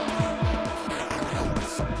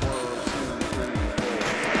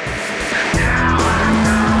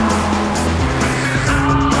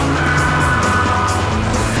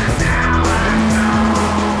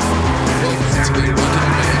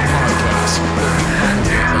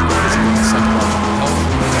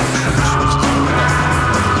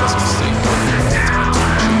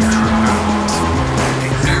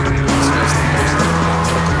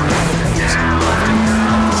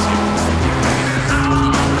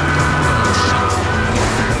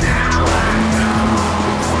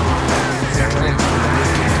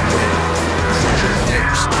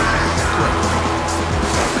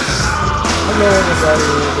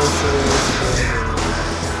everybody.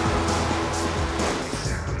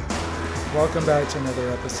 Welcome back to another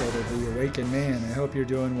episode of The Awakened Man. I hope you're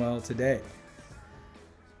doing well today.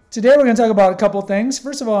 Today we're going to talk about a couple things.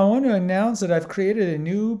 First of all, I want to announce that I've created a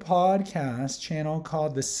new podcast channel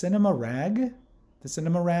called The Cinema Rag. The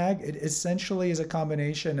Cinema Rag, it essentially is a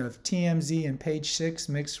combination of TMZ and Page Six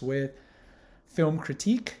mixed with film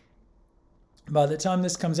critique. By the time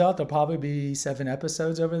this comes out, there'll probably be 7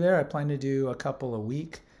 episodes over there. I plan to do a couple a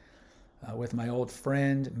week with my old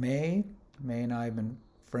friend May. May and I have been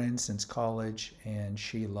friends since college, and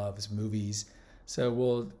she loves movies. So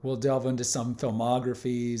we'll delve into some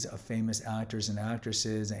filmographies of famous actors and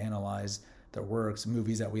actresses, analyze their works,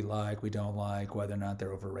 movies that we like, we don't like, whether or not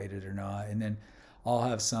they're overrated or not. And then I'll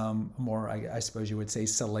have some more, I suppose you would say,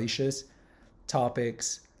 salacious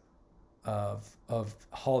topics of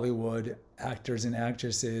Hollywood actors and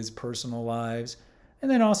actresses' personal lives. And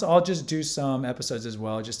then also I'll just do some episodes as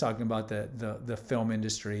well, just talking about the film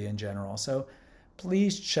industry in general. So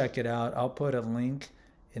please check it out. I'll put a link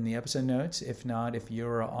in the episode notes. If not, if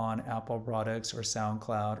you're on Apple products or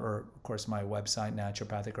SoundCloud, or of course my website,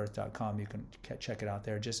 naturopathicearth.com, you can check it out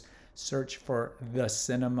there. Just search for The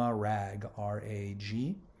Cinema Rag,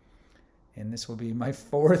 R-A-G. And this will be my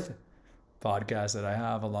 4th podcast that I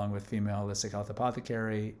have, along with Female Holistic Health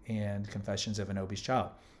Apothecary and Confessions of an Obese Child.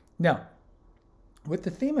 Now, with the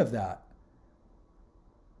theme of that,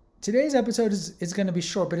 today's episode is going to be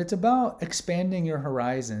short, but it's about expanding your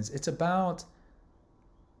horizons. It's about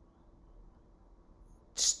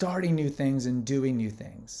starting new things and doing new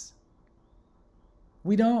things.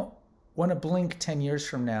 We don't want to blink 10 years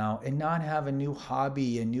from now and not have a new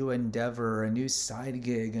hobby, a new endeavor, a new side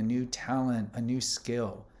gig, a new talent, a new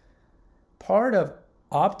skill. Part of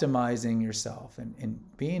optimizing yourself and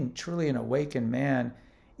being truly an awakened man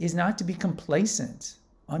is not to be complacent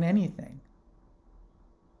on anything.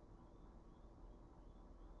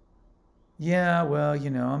 Yeah, well,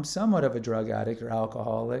 I'm somewhat of a drug addict or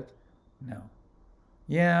alcoholic. No.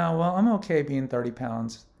 Yeah, well, I'm okay being 30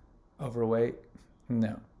 pounds overweight.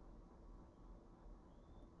 No.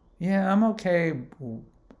 Yeah, I'm okay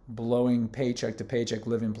blowing paycheck to paycheck,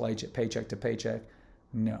 living paycheck to paycheck.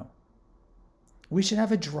 No. We should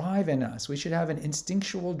have a drive in us. We should have an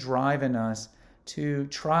instinctual drive in us to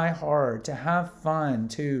try hard, to have fun,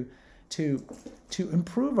 to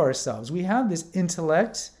improve ourselves. We have this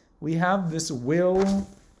intellect, we have this will,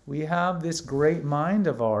 we have this great mind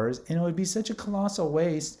of ours, and it would be such a colossal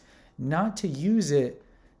waste not to use it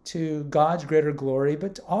to God's greater glory,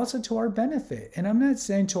 but also to our benefit. And I'm not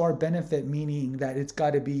saying to our benefit meaning that it's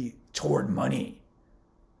got to be toward money.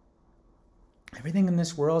 Everything in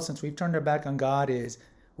this world, since we've turned our back on God, is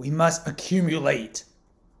we must accumulate.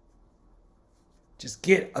 Just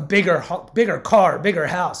get a bigger car, bigger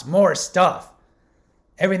house, more stuff.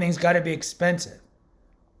 Everything's got to be expensive.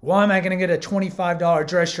 Why am I going to get a $25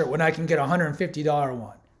 dress shirt when I can get a $150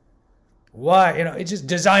 one? Why? It's just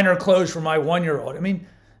designer clothes for my 1-year-old. I mean,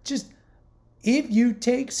 just if you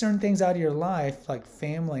take certain things out of your life, like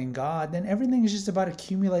family and God, then everything is just about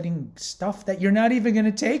accumulating stuff that you're not even going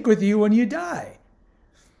to take with you when you die.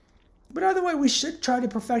 But either way, we should try to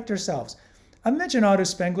perfect ourselves. I mentioned Otto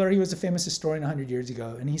Spengler. He was a famous historian 100 years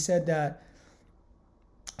ago, and he said that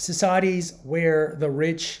societies where the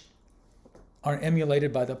rich are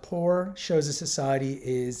emulated by the poor shows a society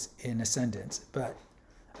is in ascendance. But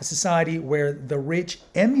a society where the rich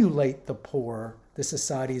emulate the poor, the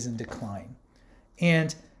society is in decline.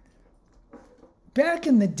 And back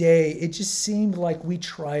in the day, it just seemed like we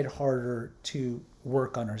tried harder to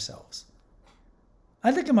work on ourselves.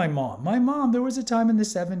 I think of my mom. My mom, there was a time in the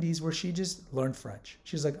 70s where she just learned French.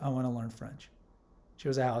 She was like, I want to learn French. She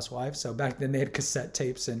was a housewife, so back then they had cassette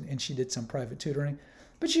tapes and she did some private tutoring.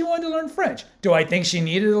 But she wanted to learn French. Do I think she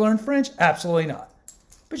needed to learn French? Absolutely not.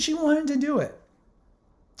 But she wanted to do it.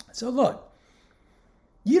 So look,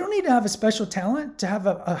 you don't need to have a special talent to have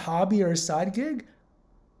a hobby or a side gig.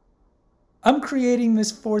 I'm creating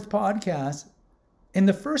this 4th podcast. And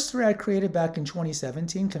the first 3 I created back in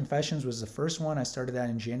 2017. Confessions was the first one. I started that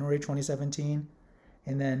in January 2017.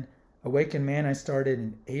 And then Awakened Man I started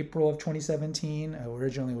in April of 2017.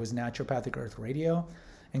 Originally it was Naturopathic Earth Radio.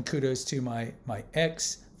 And kudos to my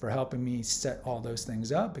ex for helping me set all those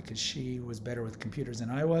things up, because she was better with computers than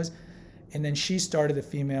I was. And then she started the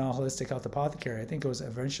Female Holistic Health Apothecary. I think it was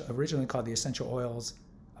originally called the Essential Oils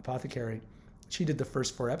Apothecary. She did the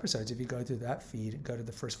first 4 episodes. If you go through that feed and go to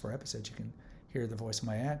the first 4 episodes, you can hear the voice of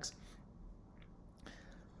my ex.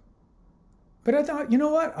 But I thought, you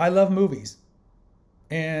know what? I love movies.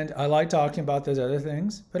 And I like talking about those other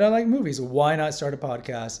things, but I like movies. Why not start a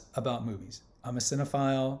podcast about movies? I'm a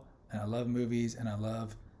cinephile. and I love movies and I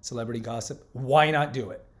love celebrity gossip. Why not do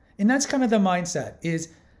it? And that's kind of the mindset is,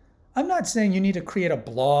 I'm not saying you need to create a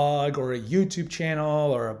blog or a YouTube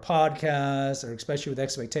channel or a podcast, or especially with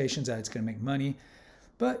expectations that it's going to make money,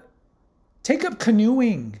 but take up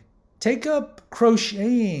canoeing, take up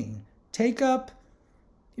crocheting, take up,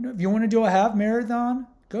 if you want to do a half marathon,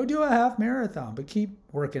 go do a half marathon, but keep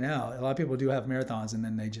working out. A lot of people do half marathons and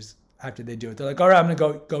then they just, after they do it, they're like, all right, I'm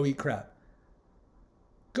going to go eat crap.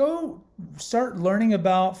 Go start learning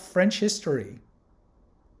about French history.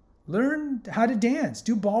 Learn how to dance,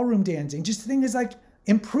 do ballroom dancing. Just the thing is, like,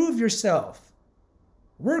 improve yourself.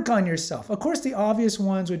 Work on yourself. Of course, the obvious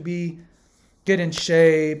ones would be get in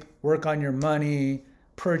shape, work on your money,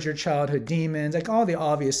 purge your childhood demons, like all the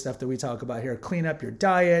obvious stuff that we talk about here. Clean up your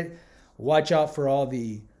diet, watch out for all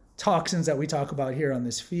the toxins that we talk about here on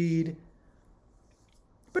this feed.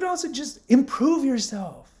 But also just improve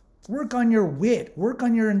yourself. Work on your wit, work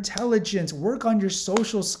on your intelligence, work on your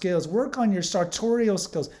social skills, work on your sartorial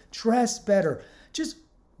skills, dress better. Just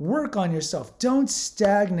work on yourself. Don't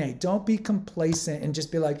stagnate. Don't be complacent and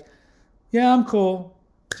just be like, yeah, I'm cool.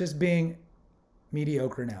 Just being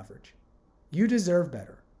mediocre and average. You deserve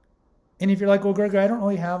better. And if you're like, well, Gregory, I don't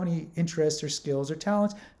really have any interests or skills or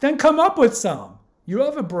talents, then come up with some. You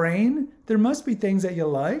have a brain. There must be things that you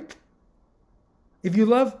like. If you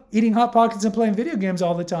love eating Hot Pockets and playing video games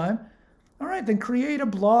all the time, all right, then create a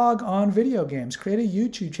blog on video games. Create a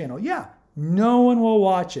YouTube channel. Yeah, no one will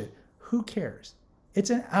watch it. Who cares?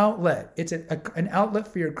 It's an outlet. It's an outlet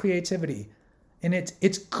for your creativity. And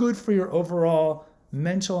it's good for your overall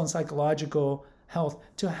mental and psychological health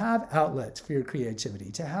to have outlets for your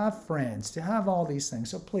creativity, to have friends, to have all these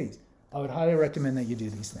things. So please, I would highly recommend that you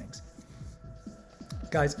do these things.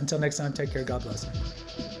 Guys, until next time, take care. God bless.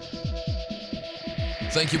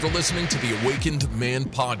 Thank you for listening to the Awakened Man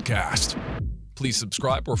podcast. Please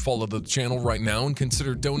subscribe or follow the channel right now and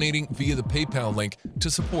consider donating via the PayPal link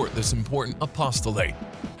to support this important apostolate.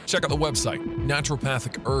 Check out the website,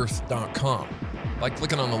 naturopathicearth.com, by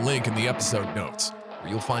clicking on the link in the episode notes, where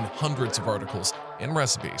you'll find hundreds of articles and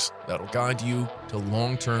recipes that'll guide you to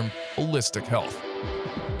long-term holistic health.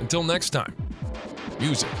 Until next time,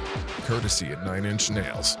 music courtesy of 9 Inch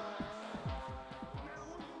Nails.